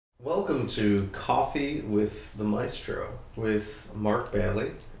Welcome to Coffee with the Maestro with Mark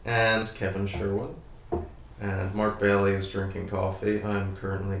Bailey and Kevin Sherwin. And Mark Bailey is drinking coffee. I'm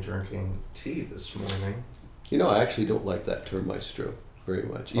currently drinking tea this morning. You know, I actually don't like that term maestro very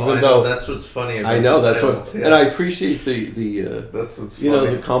much. Even though that's what's funny about I know the that's title. what, and I appreciate the that's what's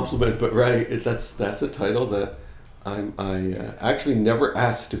funny. the compliment. But that's a title that I actually never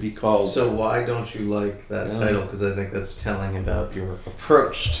asked to be called. So why don't you like that title? Because I think that's telling about your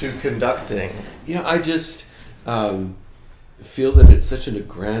approach to conducting. Yeah, I just feel that it's such an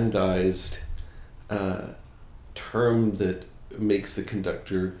aggrandized term that makes the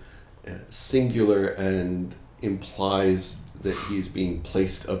conductor singular and implies that he's being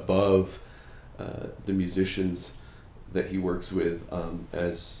placed above the musicians that he works with.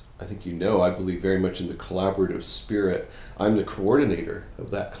 As I think you know, I believe very much in the collaborative spirit. I'm the coordinator of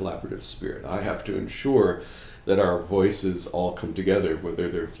that collaborative spirit. I have to ensure that our voices all come together, whether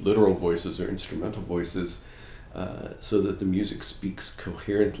they're literal voices or instrumental voices, so that the music speaks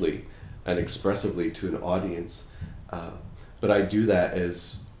coherently and expressively to an audience. But I do that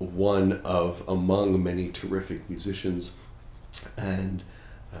as one of among many terrific musicians, and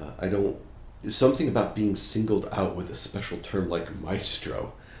I don't. There's something about being singled out with a special term like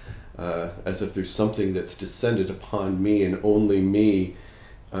maestro, as if there's something that's descended upon me and only me,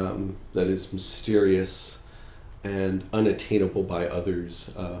 that is mysterious and unattainable by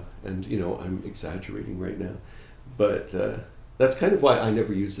others. And I'm exaggerating right now, but that's kind of why I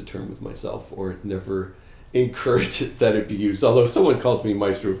never use the term with myself, or never encourage that it be used. Although if someone calls me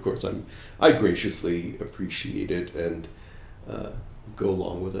maestro, of course I graciously appreciate it and go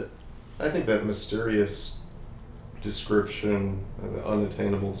along with it. I think that mysterious description, the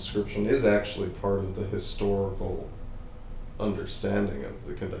unattainable description, is actually part of the historical understanding of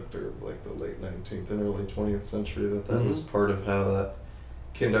the conductor of like the late 19th and early 20th century, that was part of how that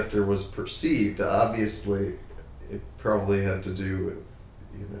conductor was perceived. Obviously, it probably had to do with,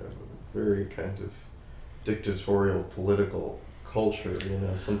 very kind of dictatorial political culture,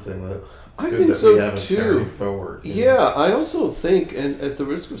 something that it's good that we haven't carried forward. Yeah, I also think, and at the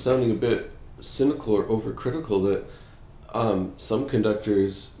risk of sounding a bit cynical or overcritical, that some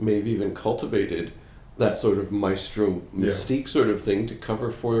conductors may have even cultivated that sort of maestro mystique sort of thing to cover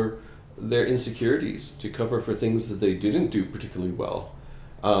for their insecurities, to cover for things that they didn't do particularly well,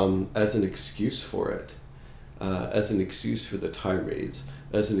 as an excuse for it, as an excuse for the tirades,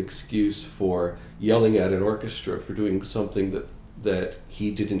 as an excuse for yelling at an orchestra for doing something that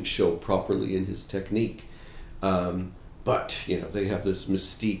he didn't show properly in his technique. But, they have this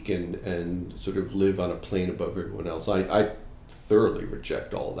mystique and sort of live on a plane above everyone else. I thoroughly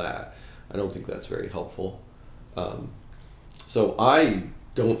reject all that. I don't think that's very helpful. So I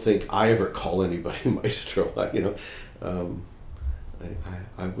don't think I ever call anybody maestro. I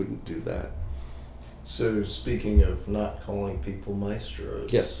wouldn't do that. So speaking of not calling people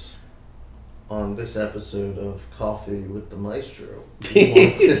maestros, yes, on this episode of Coffee with the Maestro, we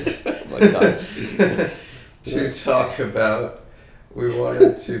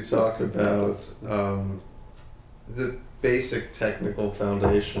wanted to talk about the basic technical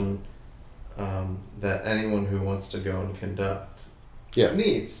foundation that anyone who wants to go and conduct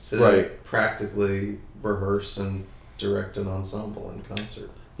needs to practically rehearse and direct an ensemble in concert.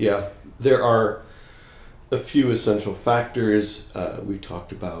 Yeah, there are a few essential factors. We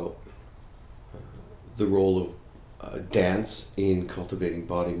talked about the role of dance in cultivating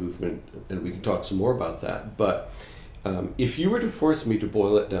body movement, and we can talk some more about that. But if you were to force me to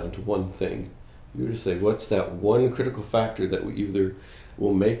boil it down to one thing, you were to say, what's that one critical factor that either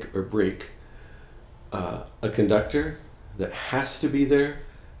will make or break a conductor that has to be there?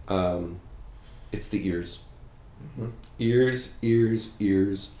 It's the ears. Mm-hmm. Ears, ears,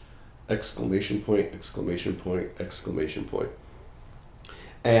 ears. Exclamation point, exclamation point, exclamation point.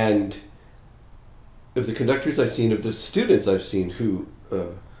 And of the conductors I've seen, of the students I've seen who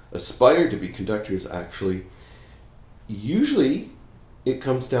aspire to be conductors, actually, usually it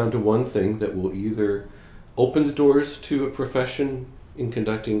comes down to one thing that will either open the doors to a profession in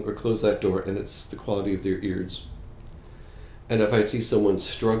conducting or close that door, and it's the quality of their ears. And if I see someone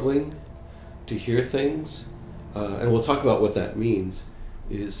struggling to hear things, and we'll talk about what that means,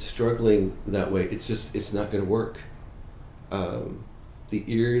 is struggling that way, it's not going to work. The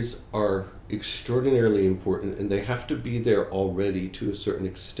ears are extraordinarily important, and they have to be there already to a certain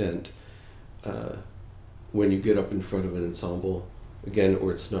extent when you get up in front of an ensemble, again,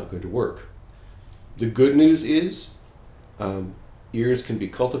 or it's not going to work. The good news is ears can be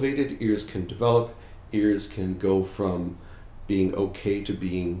cultivated, ears can develop, ears can go from being okay to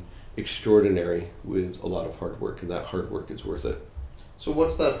being extraordinary with a lot of hard work, and that hard work is worth it. So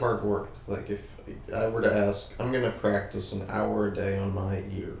what's that hard work? Like if I were to ask, I'm going to practice an hour a day on my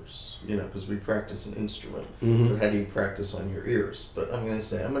ears, because we practice an instrument. But how do you practice on your ears? But I'm going to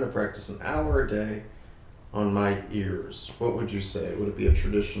say I'm going to practice an hour a day on my ears. What would you say? Would it be a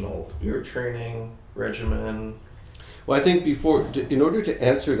traditional ear training regimen? Well, I think in order to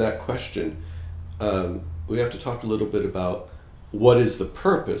answer that question, we have to talk a little bit about what is the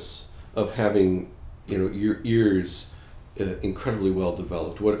purpose of having, your ears incredibly well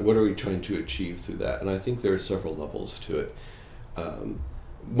developed. What are we trying to achieve through that? And I think there are several levels to it.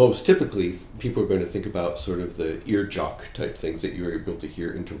 Most typically, people are going to think about sort of the ear jock type things, that you're able to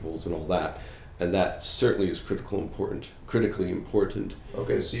hear intervals and all that. And that certainly is critically important.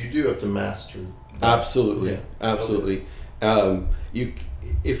 Okay, so you do have to master that. Absolutely, absolutely. Okay.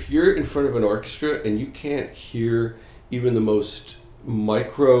 If you're in front of an orchestra and you can't hear even the most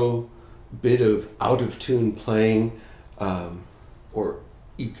micro bit of out of tune playing,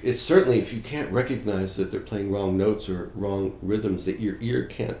 it's certainly, if you can't recognize that they're playing wrong notes or wrong rhythms, that your ear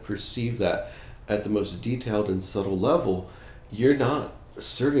can't perceive that at the most detailed and subtle level, you're not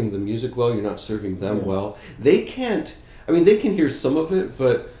serving the music well, you're not serving them well. They can hear some of it,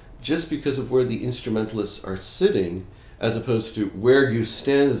 but just because of where the instrumentalists are sitting, as opposed to where you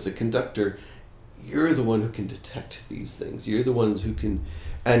stand as a conductor, you're the one who can detect these things. You're the ones who can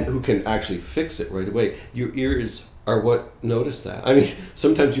actually fix it right away. Your ears are what notice that. I mean,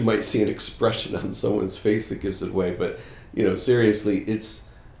 sometimes you might see an expression on someone's face that gives it away, but seriously, it's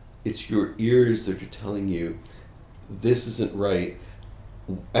your ears that are telling you this isn't right.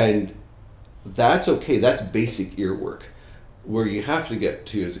 And that's okay. That's basic ear work. Where you have to get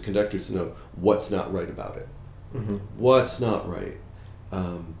to as a conductor is to know what's not right about it. Mm-hmm. What's not right.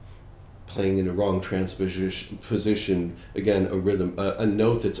 Playing in a wrong position, again, a rhythm, a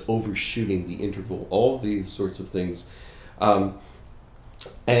note that's overshooting the interval, all these sorts of things.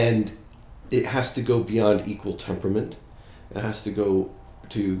 And it has to go beyond equal temperament. It has to go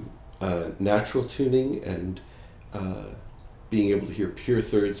to natural tuning and being able to hear pure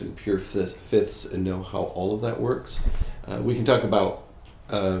thirds and pure fifths and know how all of that works. We can talk about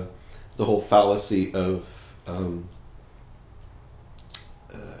the whole fallacy of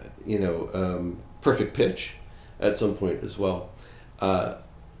perfect pitch at some point as well.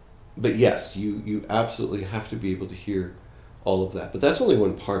 But yes, you absolutely have to be able to hear all of that. But that's only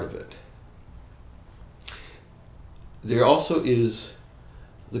one part of it. There also is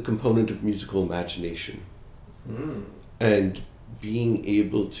the component of musical imagination. And being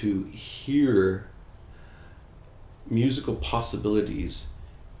able to hear musical possibilities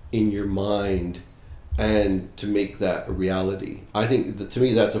in your mind and to make that a reality. I think that, to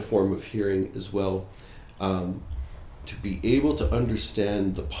me, that's a form of hearing as well. To be able to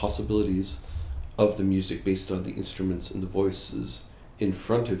understand the possibilities of the music based on the instruments and the voices in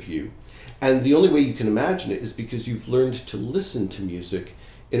front of you. And the only way you can imagine it is because you've learned to listen to music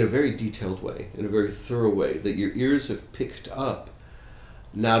in a very detailed way, in a very thorough way, that your ears have picked up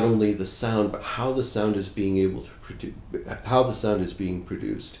not only the sound, but how the sound is being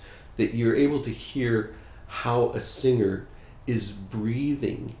produced, that you're able to hear how a singer is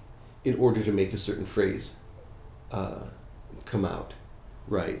breathing in order to make a certain phrase come out,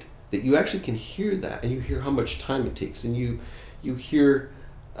 right? That you actually can hear that, and you hear how much time it takes, and you hear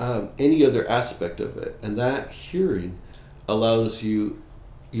any other aspect of it, and that hearing allows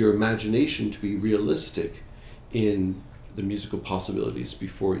your imagination to be realistic in the musical possibilities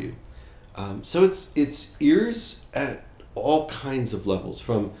before you. So it's ears at all kinds of levels,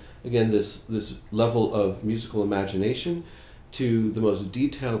 from again this level of musical imagination to the most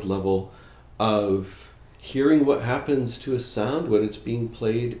detailed level of hearing what happens to a sound when it's being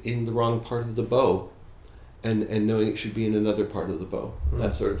played in the wrong part of the bow, and knowing it should be in another part of the bow,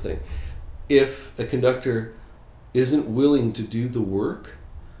 that sort of thing. If a conductor isn't willing to do the work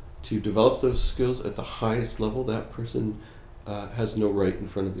to develop those skills at the highest level, that person has no right in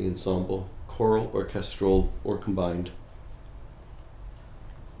front of the ensemble, choral, orchestral, or combined.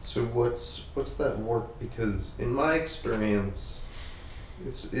 So what's that work? Because in my experience,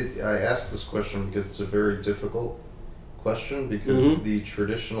 I ask this question because it's a very difficult question, because the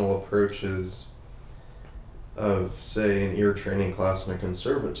traditional approaches of, say, an ear training class in a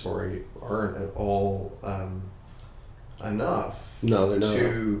conservatory aren't at all enough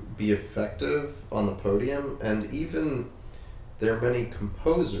to be effective on the podium. And even there are many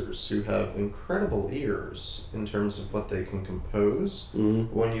composers who have incredible ears in terms of what they can compose.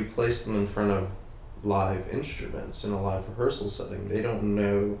 When you place them in front of live instruments in a live rehearsal setting, they don't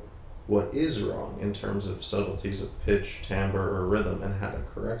know what is wrong in terms of subtleties of pitch, timbre, or rhythm, and how to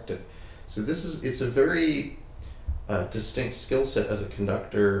correct it. So it's a very distinct skill set as a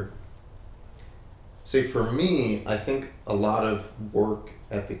conductor. Say for me, I think a lot of work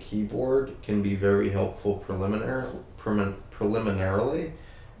at the keyboard can be very helpful preliminarily,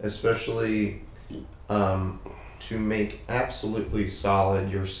 especially to make absolutely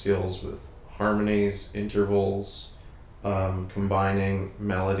solid your skills with harmonies, intervals, combining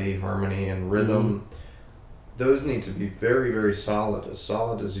melody, harmony, and rhythm. Those need to be very, very solid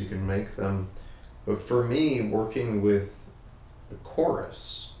as you can make them. But for me, working with a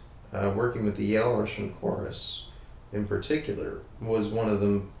chorus, working with the Yale Russian chorus in particular, was one of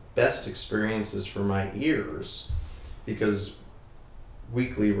the best experiences for my ears, because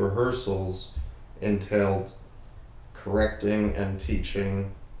weekly rehearsals entailed correcting and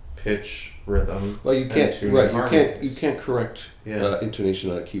teaching pitch, rhythm. Well, you can't and right. harmonies. You can't correct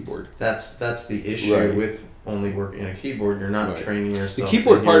intonation on a keyboard. That's the issue with only working on a keyboard. You're not training The yourself.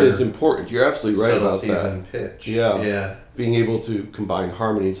 keyboard part is important. You're absolutely right about subtleties that. and pitch. Yeah. Being able to combine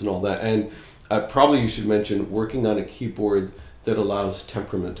harmonies and all that, and probably you should mention working on a keyboard that allows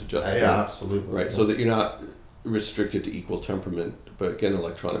temperament adjustment. Yeah, absolutely. Right, so that you're not restricted to equal temperament, but again,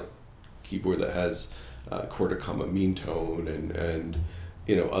 electronic keyboard that has quarter comma mean tone and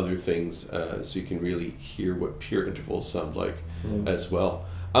other things, so you can really hear what pure intervals sound like as well.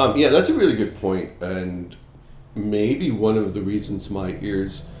 That's a really good point, and maybe one of the reasons my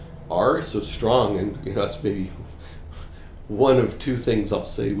ears are so strong, and that's maybe one of two things I'll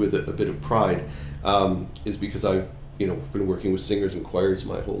say with a bit of pride, is because I've been working with singers and choirs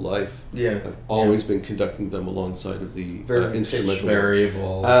my whole life. I've always been conducting them alongside of the very instrumental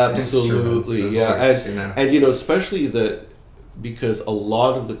variable. Absolutely, voice, and especially that, because a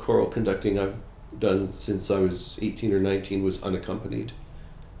lot of the choral conducting I've done since I was 18 or 19 was unaccompanied.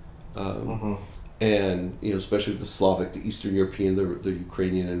 And especially the Slavic, the Eastern European, the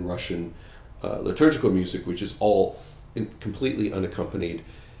Ukrainian and Russian liturgical music, which is all completely unaccompanied.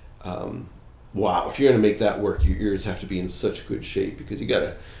 Wow, if you're going to make that work, your ears have to be in such good shape, because you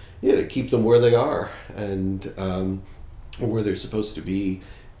gotta keep them where they are and where they're supposed to be,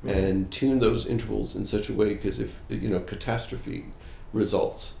 and tune those intervals in such a way, because if catastrophe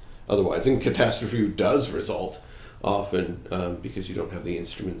results otherwise, and catastrophe does result often, because you don't have the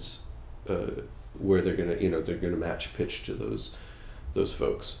instruments where they're gonna match pitch to those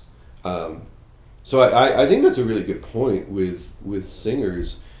folks. So I think that's a really good point with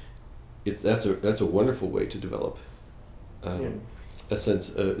singers. That's a wonderful way to develop a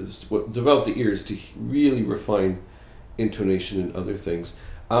sense, develop the ears to really refine intonation and other things.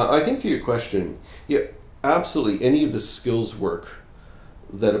 I think to your question, absolutely, any of the skills work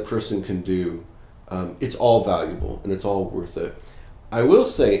that a person can do, it's all valuable and it's all worth it. I will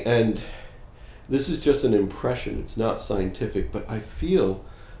say, and this is just an impression, it's not scientific, but I feel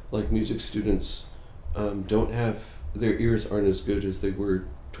like music students their ears aren't as good as they were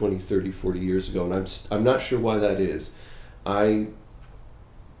 20, 30, 40 years ago, and I'm not sure why that is. I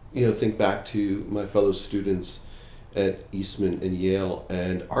think back to my fellow students at Eastman and Yale,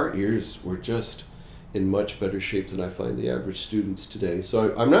 and our ears were just in much better shape than I find the average students today.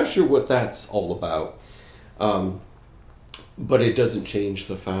 So I'm not sure what that's all about, but it doesn't change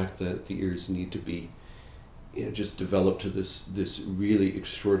the fact that the ears need to be just developed to this really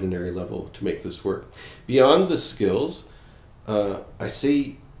extraordinary level to make this work. Beyond the skills, I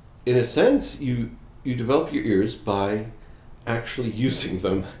say, in a sense, you develop your ears by actually using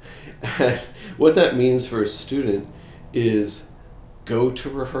them. And what that means for a student is go to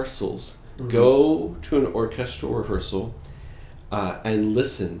rehearsals, go to an orchestral rehearsal, and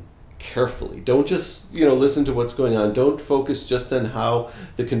listen carefully. Don't just listen to what's going on. Don't focus just on how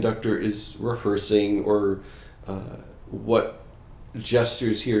the conductor is rehearsing or what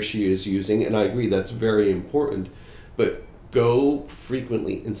gestures he or she is using, and I agree that's very important, but go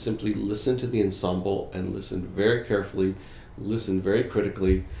frequently and simply listen to the ensemble and listen very carefully, listen very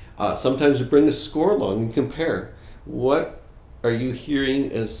critically. Sometimes bring a score along and compare. What are you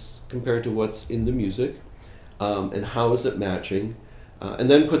hearing as compared to what's in the music, and how is it matching? And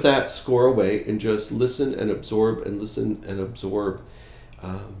then put that score away and just listen and absorb and listen and absorb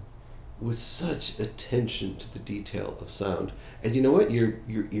with such attention to the detail of sound. And you know what? Your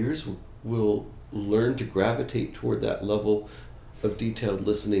ears will learn to gravitate toward that level of detailed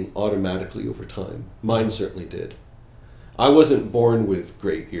listening automatically over time. Mine certainly did. I wasn't born with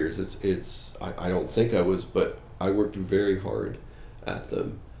great ears. I don't think I was, but I worked very hard at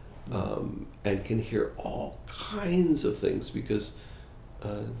them, and can hear all kinds of things because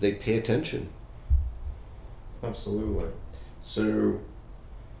they pay attention. Absolutely. So,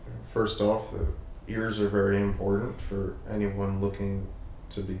 first off, the ears are very important for anyone looking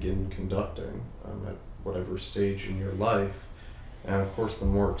to begin conducting. At whatever stage in your life. And of course, the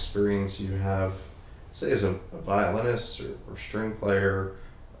more experience you have, say as a violinist or string player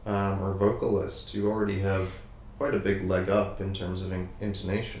or vocalist, you already have quite a big leg up in terms of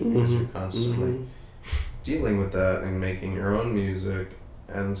intonation, because you're constantly dealing with that and making your own music.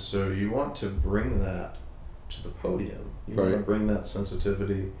 And so you want to bring that to the podium. You want to bring that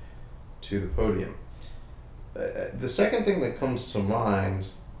sensitivity to the podium. The second thing that comes to mind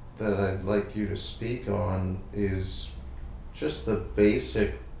that I'd like you to speak on is just the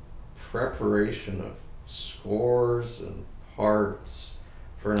basic preparation of scores and parts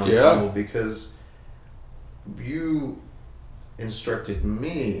for an ensemble, because you instructed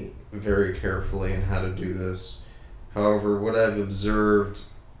me very carefully in how to do this. However, what I've observed,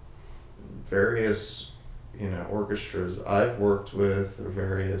 various orchestras I've worked with, or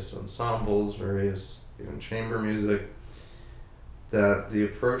various ensembles, various even chamber music, that the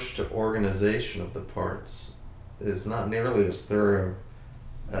approach to organization of the parts is not nearly as thorough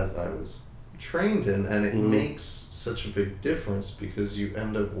as I was trained in, and it makes such a big difference, because you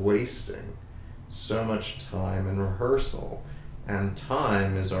end up wasting so much time in rehearsal, and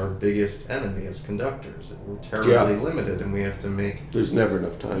time is our biggest enemy as conductors. We're terribly limited, and we have to make... There's never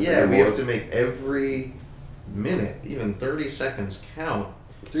enough time. Yeah, we have to make every minute, even 30 seconds, count.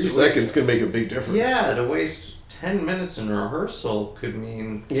 30 seconds can make a big difference. Yeah, to waste 10 minutes in rehearsal could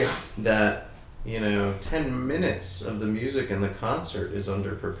mean that 10 minutes of the music in the concert is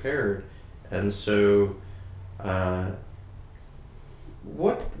underprepared. And so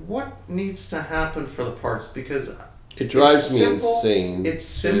what needs to happen for the parts? Because it drives me insane. It's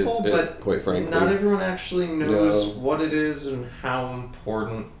simple, but quite frankly, not everyone actually knows what it is and how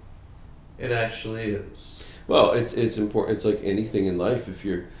important it actually is. Well, it's important. It's like anything in life. If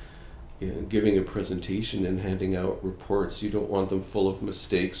you're giving a presentation and handing out reports, you don't want them full of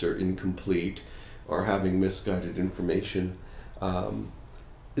mistakes or incomplete or having misguided information.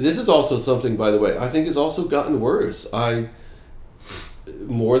 This is also something, by the way, I think has also gotten worse.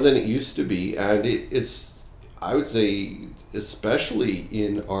 More than it used to be, and it's, I would say, especially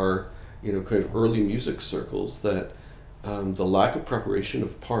in our kind of early music circles, that the lack of preparation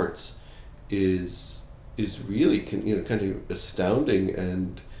of parts is really kind of astounding,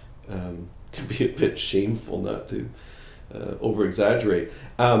 and can be a bit shameful, not to over exaggerate.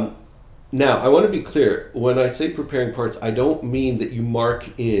 Now, I want to be clear. When I say preparing parts, I don't mean that you mark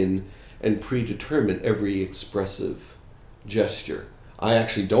in and predetermine every expressive gesture. I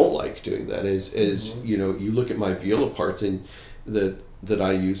actually don't like doing that. You look at my viola parts and that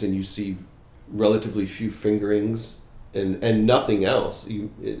I use, and you see relatively few fingerings and nothing else.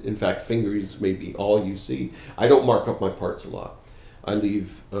 In fact, fingerings may be all you see. I don't mark up my parts a lot. I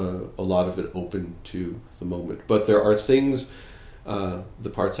leave a lot of it open to the moment. But there are things.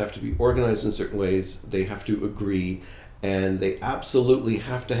 The parts have to be organized in certain ways. They have to agree, and they absolutely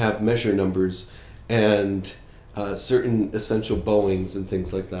have to have measure numbers and certain essential bowings and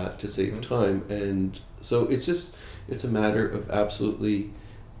things like that to save time. And so it's a matter of absolutely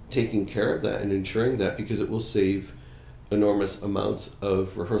taking care of that and ensuring that, because it will save enormous amounts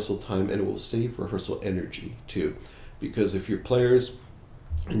of rehearsal time, and it will save rehearsal energy too. Because if your players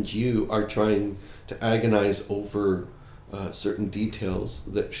and you are trying to agonize over certain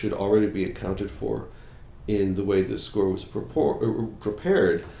details that should already be accounted for in the way the score was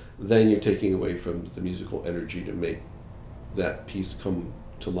prepared, then you're taking away from the musical energy to make that piece come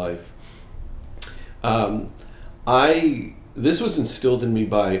to life. This was instilled in me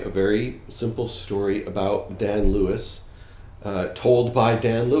by a very simple story about Dan Lewis, told by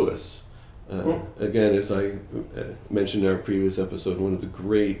Dan Lewis. Again, as I mentioned in our previous episode, one of the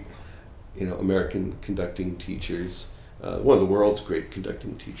great American conducting teachers, one of the world's great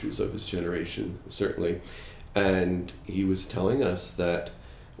conducting teachers of his generation, certainly. And he was telling us that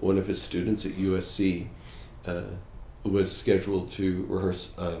one of his students at USC was scheduled to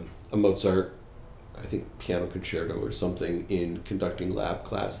rehearse a Mozart, I think, piano concerto or something in conducting lab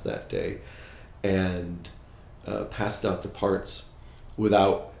class that day, and passed out the parts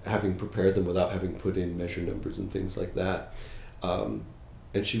without having prepared them, without having put in measure numbers and things like that. And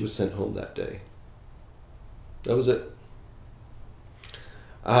she was sent home that day. That was it.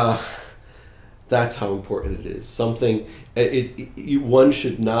 That's how important it is. One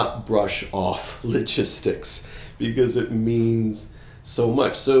should not brush off logistics, because it means so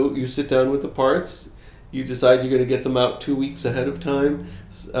much. So you sit down with the parts, you decide you're going to get them out 2 weeks ahead of time,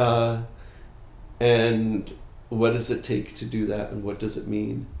 and what does it take to do that, and what does it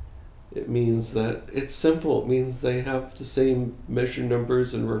mean? It means that it's simple. It means they have the same measure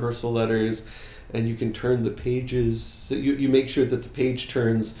numbers and rehearsal letters, and you can turn the pages. So you make sure that the page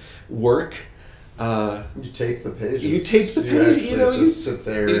turns work, You tape the pages. You tape the You page. actually You know, just sit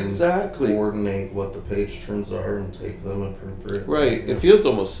there exactly. and coordinate what the page turns are and tape them appropriately. Right. Yeah. It feels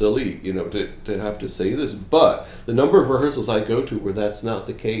almost silly, you know, to have to say this, but the number of rehearsals I go to where that's not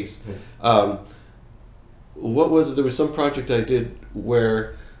the case. Yeah. What was it? There was some project I did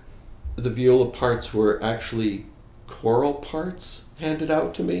where the viola parts were actually choral parts handed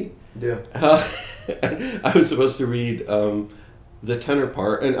out to me. Yeah. I was supposed to read the tenor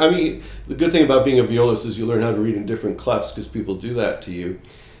part, and I mean, the good thing about being a violist is you learn how to read in different clefs because people do that to you.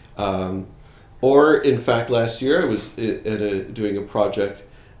 Or in fact, last year I was doing a project,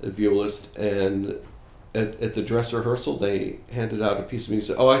 a violist, and at the dress rehearsal they handed out a piece of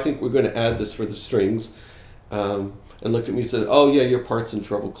music. Oh, I think we're going to add this for the strings, and looked at me and said, "Oh yeah, your part's in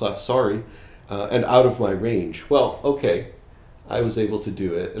treble clef. Sorry," and out of my range. Well, okay, I was able to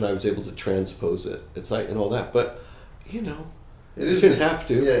do it, and I was able to transpose it. It's like and all that, but you know. You shouldn't have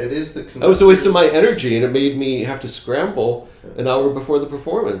to. Yeah, it is the conductor's... I was a waste of my energy, and it made me have to scramble an hour before the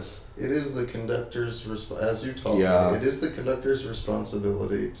performance. It is the conductor's, as you taught me, it is the conductor's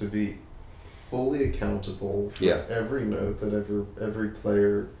responsibility to be fully accountable for every note that every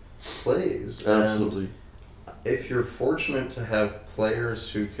player plays. Absolutely. And if you're fortunate to have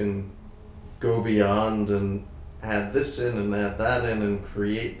players who can go beyond and add this in and add that in and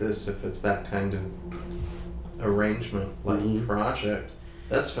create this, if it's that kind of arrangement project,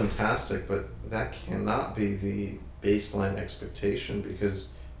 that's fantastic, but that cannot be the baseline expectation,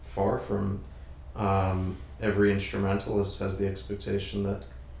 because far from every instrumentalist has the expectation that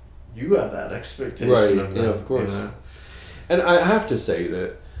you have that expectation of them, of course. You know? And I have to say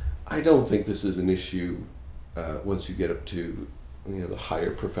that I don't think this is an issue once you get up to the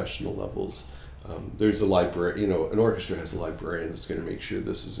higher professional levels. There's a library, an orchestra has a librarian that's going to make sure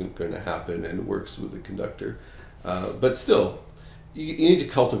this isn't going to happen and works with the conductor. But still, you need to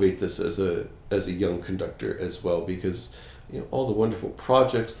cultivate this as a young conductor as well, because all the wonderful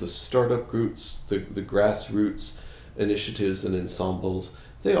projects, the startup groups, the grassroots initiatives and ensembles,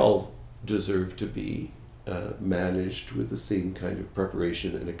 they all deserve to be managed with the same kind of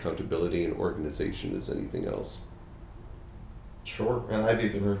preparation and accountability and organization as anything else. Sure, and I've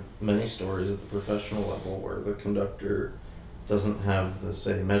even heard many stories at the professional level where the conductor doesn't have the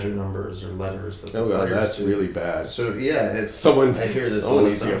same measure numbers or letters that the players that's do. really bad. So yeah, it's someone I hear this someone all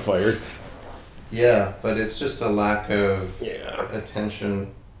needs the to time. get fired. Yeah, but it's just a lack of Yeah.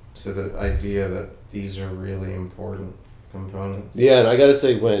 attention to the idea that these are really important components. Yeah, and I got to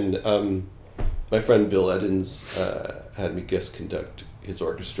say, when my friend Bill Edens had me guest conduct his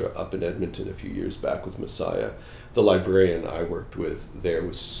orchestra up in Edmonton a few years back with Messiah, the librarian I worked with there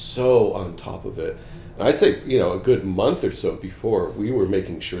was so on top of it. And I'd say, a good month or so before, we were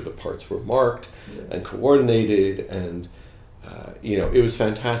making sure the parts were marked and coordinated, and it was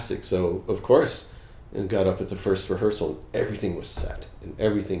fantastic. So of course, and got up at the first rehearsal, and everything was set and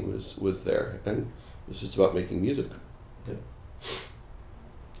everything was there, and it was just about making music. Yeah.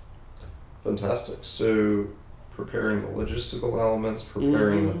 Fantastic. So preparing the logistical elements,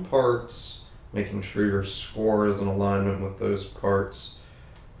 preparing the parts, making sure your score is in alignment with those parts,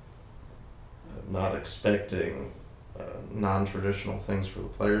 not expecting non-traditional things for the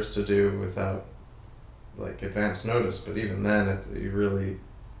players to do without advance notice, but even then you really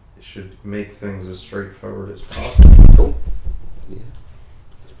should make things as straightforward as possible. Cool. Yeah.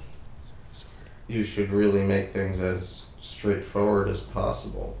 You should really make things as straightforward as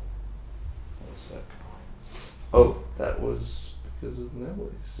possible. One sec. Oh, that was because of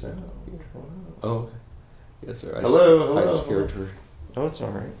Nellie's sound. Wow. Oh, okay. Yes, sir. Hello. I scared her. Oh, it's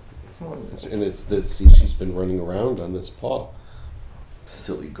alright. She's been running around on this paw.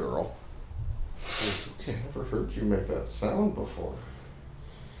 Silly girl. It's okay. I never heard you make that sound before.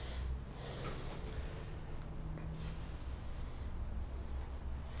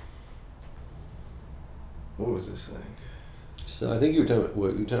 What was this thing? So I think you were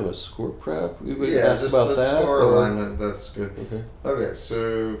talking about score prep. We would Yeah, ask just about the that. score or- alignment. That's good. Okay. Okay,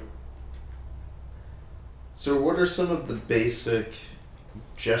 so what are some of the basic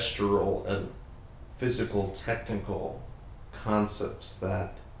gestural and physical technical concepts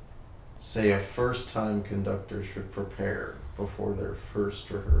that, say, a first-time conductor should prepare before their first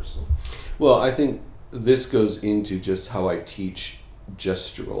rehearsal? Well, I think this goes into just how I teach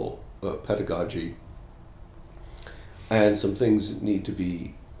gestural pedagogy, and some things need to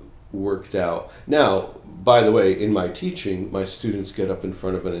be worked out. Now, by the way, in my teaching, my students get up in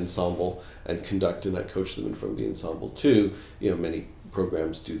front of an ensemble and conduct, and I coach them in front of the ensemble too. Many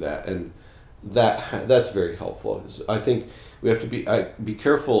programs do that, and that's very helpful. I think we have to be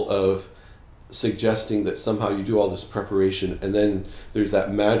careful of suggesting that somehow you do all this preparation and then there's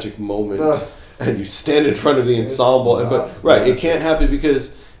that magic moment and you stand in front of the It's ensemble. not Right, it magic. can't happen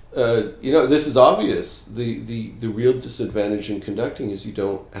because this is obvious. The real disadvantage in conducting is you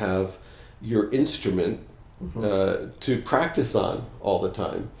don't have your instrument to practice on all the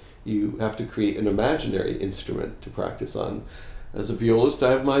time. You have to create an imaginary instrument to practice on. As a violist,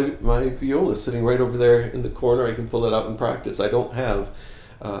 I have my viola sitting right over there in the corner. I can pull it out and practice. I don't have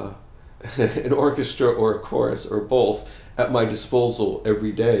an orchestra or a chorus or both at my disposal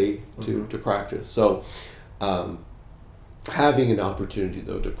every day to practice. So having an opportunity,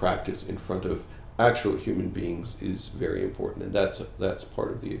 though, to practice in front of actual human beings is very important, and that's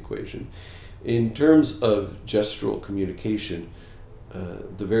part of the equation. In terms of gestural communication,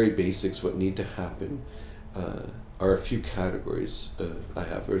 the very basics, what need to happen, are a few categories I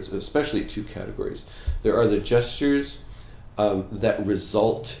have, or especially two categories. There are the gestures that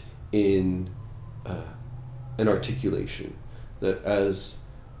result in an articulation, that as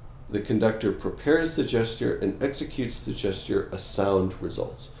the conductor prepares the gesture and executes the gesture, a sound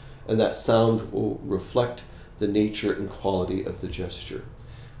results. And that sound will reflect the nature and quality of the gesture.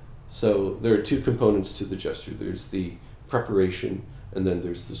 So there are two components to the gesture. There's the preparation, and then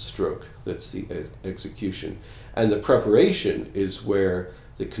there's the stroke. That's the execution. And the preparation is where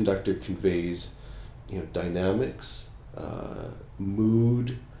the conductor conveys, dynamics,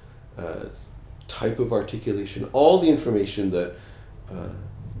 mood, type of articulation, all the information that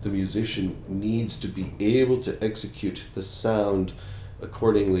the musician needs to be able to execute the sound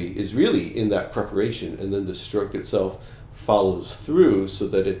accordingly is really in that preparation, and then the stroke itself follows through so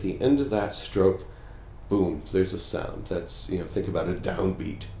that at the end of that stroke, boom, there's a sound. That's, think about a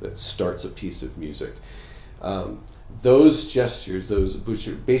downbeat that starts a piece of music. Those gestures, those which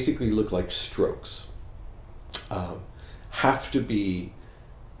basically look like strokes, have to be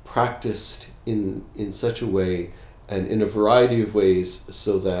practiced in such a way and in a variety of ways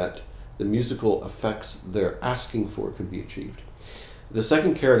so that the musical effects they're asking for can be achieved. The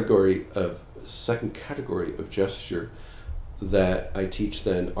second category of gesture that I teach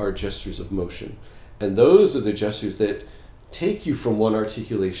then are gestures of motion. And those are the gestures that take you from one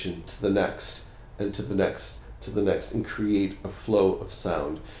articulation to the next and to the next to the next and create a flow of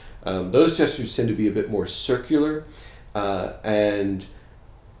sound. Those gestures tend to be a bit more circular and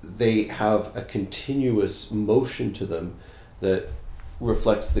they have a continuous motion to them that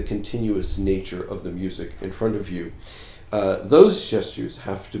reflects the continuous nature of the music in front of you. Those gestures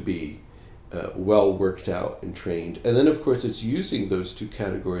have to be well worked out and trained. And then, of course, it's using those two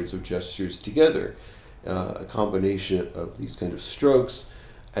categories of gestures together, a combination of these kind of strokes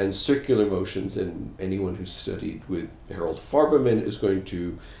and circular motions. And anyone who's studied with Harold Farberman is going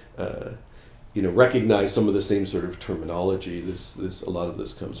to recognize some of the same sort of terminology. A lot of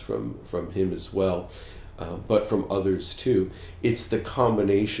this comes from him as well, but from others too. It's the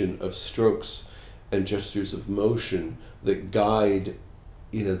combination of strokes and gestures of motion that guide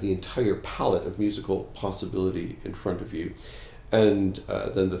the entire palette of musical possibility in front of you. And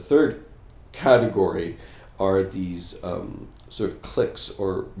then the third category are these sort of clicks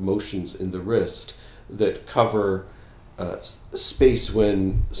or motions in the wrist that cover space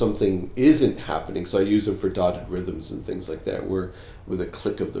when something isn't happening. So I use them for dotted rhythms and things like that, where with a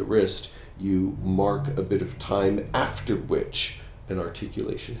click of the wrist, you mark a bit of time after which an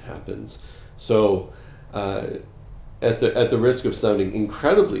articulation happens. So at the risk of sounding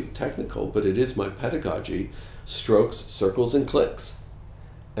incredibly technical, but it is my pedagogy, strokes, circles, and clicks,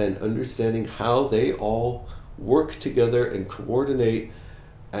 and understanding how they all work together and coordinate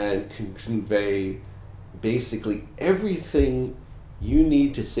and can convey basically everything you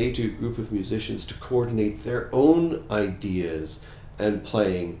need to say to a group of musicians to coordinate their own ideas and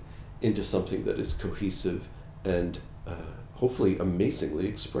playing into something that is cohesive and hopefully amazingly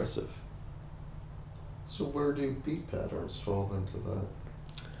expressive. So where do beat patterns fall into that?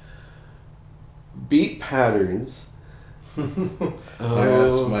 Beat patterns. I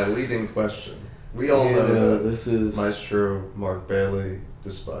asked my leading question. We all know that this is Maestro Mark Bailey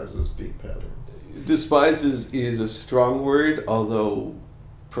despises beat patterns. Despises is a strong word, although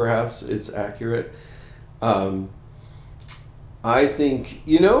perhaps it's accurate. I think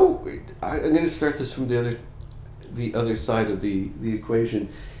I'm going to start this from the other side of the equation.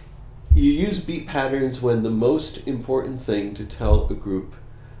 You use beat patterns when the most important thing to tell a group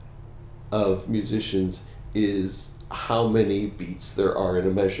of musicians is how many beats there are in a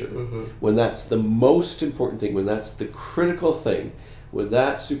measure. Mm-hmm. When that's the most important thing, when that's the critical thing, when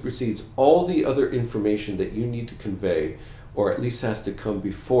that supersedes all the other information that you need to convey, or at least has to come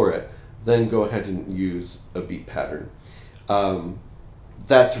before it, then go ahead and use a beat pattern.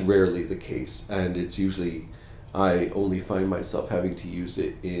 That's rarely the case, and it's usually, I only find myself having to use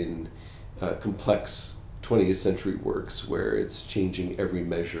it in complex 20th century works where it's changing every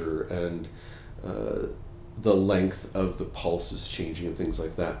measure and the length of the pulse is changing and things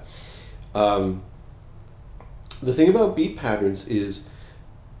like that. The thing about beat patterns is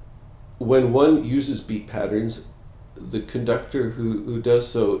when one uses beat patterns, the conductor who does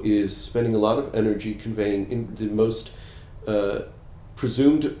so is spending a lot of energy conveying in the most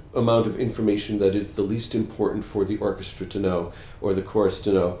presumed amount of information that is the least important for the orchestra to know or the chorus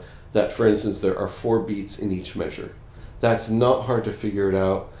to know. That, for instance, there are 4 beats in each measure. That's not hard to figure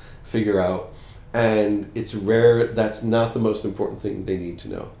out, and it's rare. That's not the most important thing they need to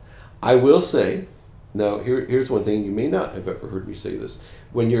know. I will say, now here's one thing, you may not have ever heard me say this.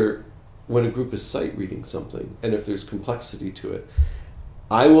 When a group is sight reading something, and if there's complexity to it,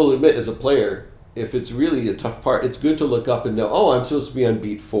 I will admit as a player, if it's really a tough part, it's good to look up and know, oh, I'm supposed to be on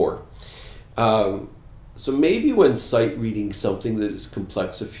beat 4. So maybe when sight reading something that is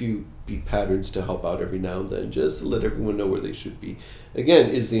complex, a few beat patterns to help out every now and then, just to let everyone know where they should be, again,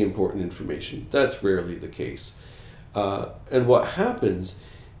 is the important information. That's rarely the case. And what happens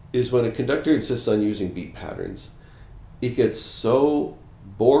is when a conductor insists on using beat patterns, it gets so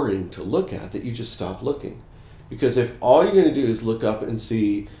boring to look at that you just stop looking. Because if all you're going to do is look up and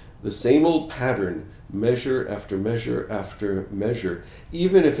see the same old pattern, measure after measure after measure,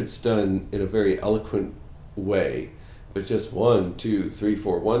 even if it's done in a very eloquent way, but just 1, 2, 3,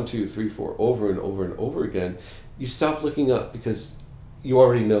 4, 1, 2, 3, 4 over and over and over again, you stop looking up because you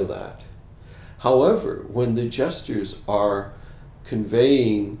already know that. However, when the gestures are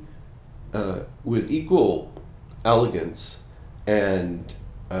conveying with equal elegance and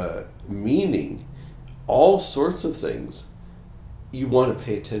meaning all sorts of things, you want to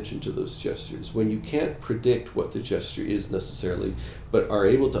pay attention to those gestures. When you can't predict what the gesture is necessarily, but are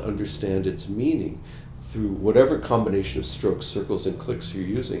able to understand its meaning through whatever combination of strokes, circles, and clicks you're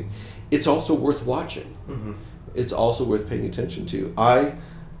using, it's also worth watching. Mm-hmm. It's also worth paying attention to. I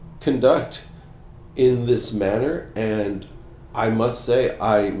conduct in this manner, and I must say,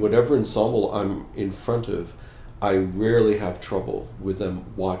 whatever ensemble I'm in front of, I rarely have trouble with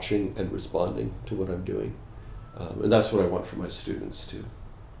them watching and responding to what I'm doing. And that's what I want for my students too.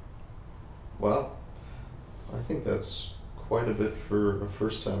 Well, I think that's quite a bit for a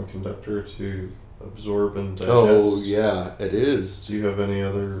first-time conductor to absorb and digest. Oh, yeah, it is. Do you have any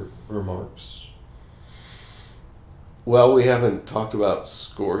other remarks? Well, we haven't talked about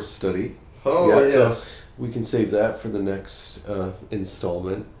score study. Oh, yet, yes. So we can save that for the next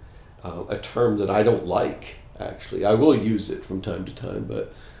installment. A term that I don't like, actually. I will use it from time to time,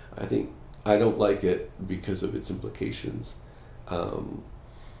 but I think I don't like it because of its implications. One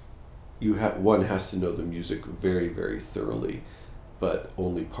has to know the music very, very thoroughly, but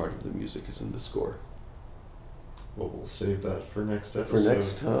only part of the music is in the score. Well, we'll save that for next episode. For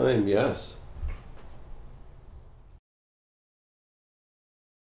next time, yes.